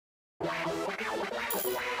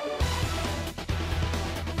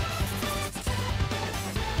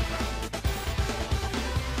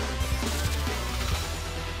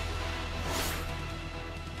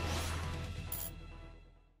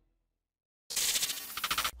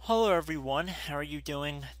Hello everyone, how are you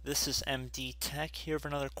doing? This is MD Tech here for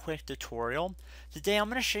another quick tutorial. Today I'm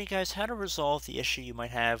going to show you guys how to resolve the issue you might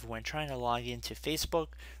have when trying to log into Facebook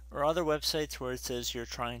or other websites where it says you're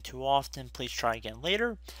trying too often, please try again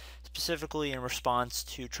later, specifically in response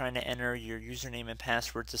to trying to enter your username and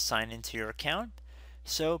password to sign into your account.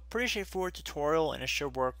 So pretty straightforward tutorial, and it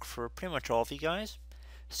should work for pretty much all of you guys.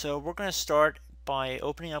 So we're going to start by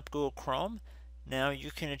opening up Google Chrome. Now you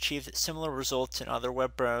can achieve similar results in other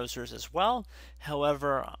web browsers as well.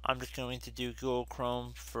 However, I'm just going to do Google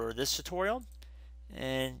Chrome for this tutorial,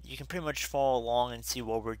 and you can pretty much follow along and see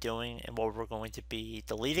what we're doing and what we're going to be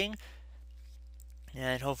deleting.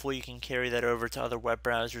 And hopefully you can carry that over to other web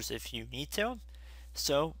browsers if you need to.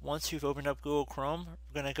 So once you've opened up Google Chrome,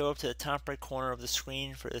 we're going to go up to the top right corner of the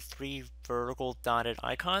screen for the three vertical dotted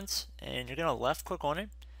icons, and you're going to left click on it.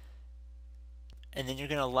 And then you're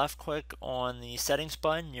going to left click on the settings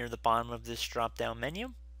button near the bottom of this drop down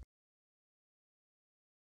menu.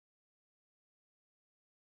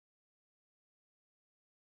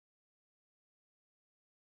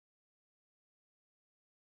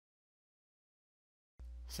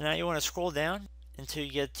 So now you want to scroll down until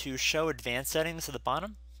you get to show advanced settings at the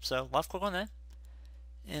bottom. So left click on that.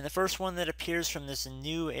 And the first one that appears from this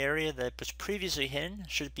new area that was previously hidden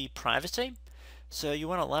should be privacy. So you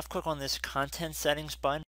want to left click on this content settings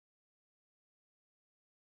button.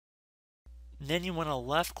 And then you want to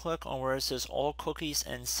left click on where it says all cookies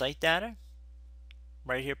and site data,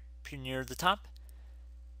 right here near the top.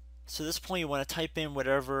 So at this point you want to type in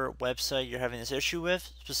whatever website you're having this issue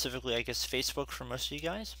with, specifically I guess Facebook for most of you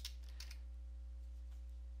guys.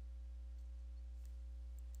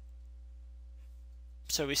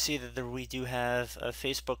 So we see that we do have a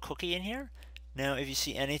Facebook cookie in here. Now if you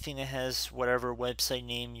see anything that has whatever website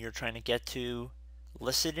name you're trying to get to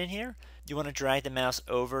listed in here, you want to drag the mouse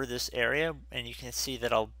over this area and you can see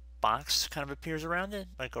that a box kind of appears around it,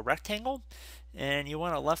 like a rectangle. And you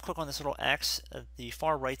want to left click on this little X at the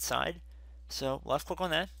far right side. So left click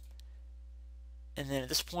on that. And then at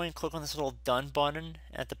this point, click on this little done button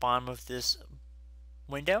at the bottom of this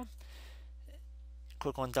window.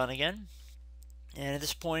 Click on done again. And at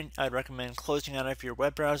this point, I'd recommend closing out of your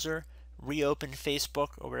web browser, reopen Facebook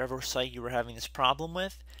or whatever site you were having this problem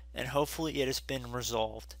with, and hopefully it has been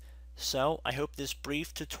resolved. So I hope this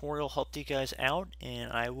brief tutorial helped you guys out,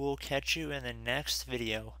 and I will catch you in the next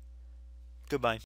video. Goodbye.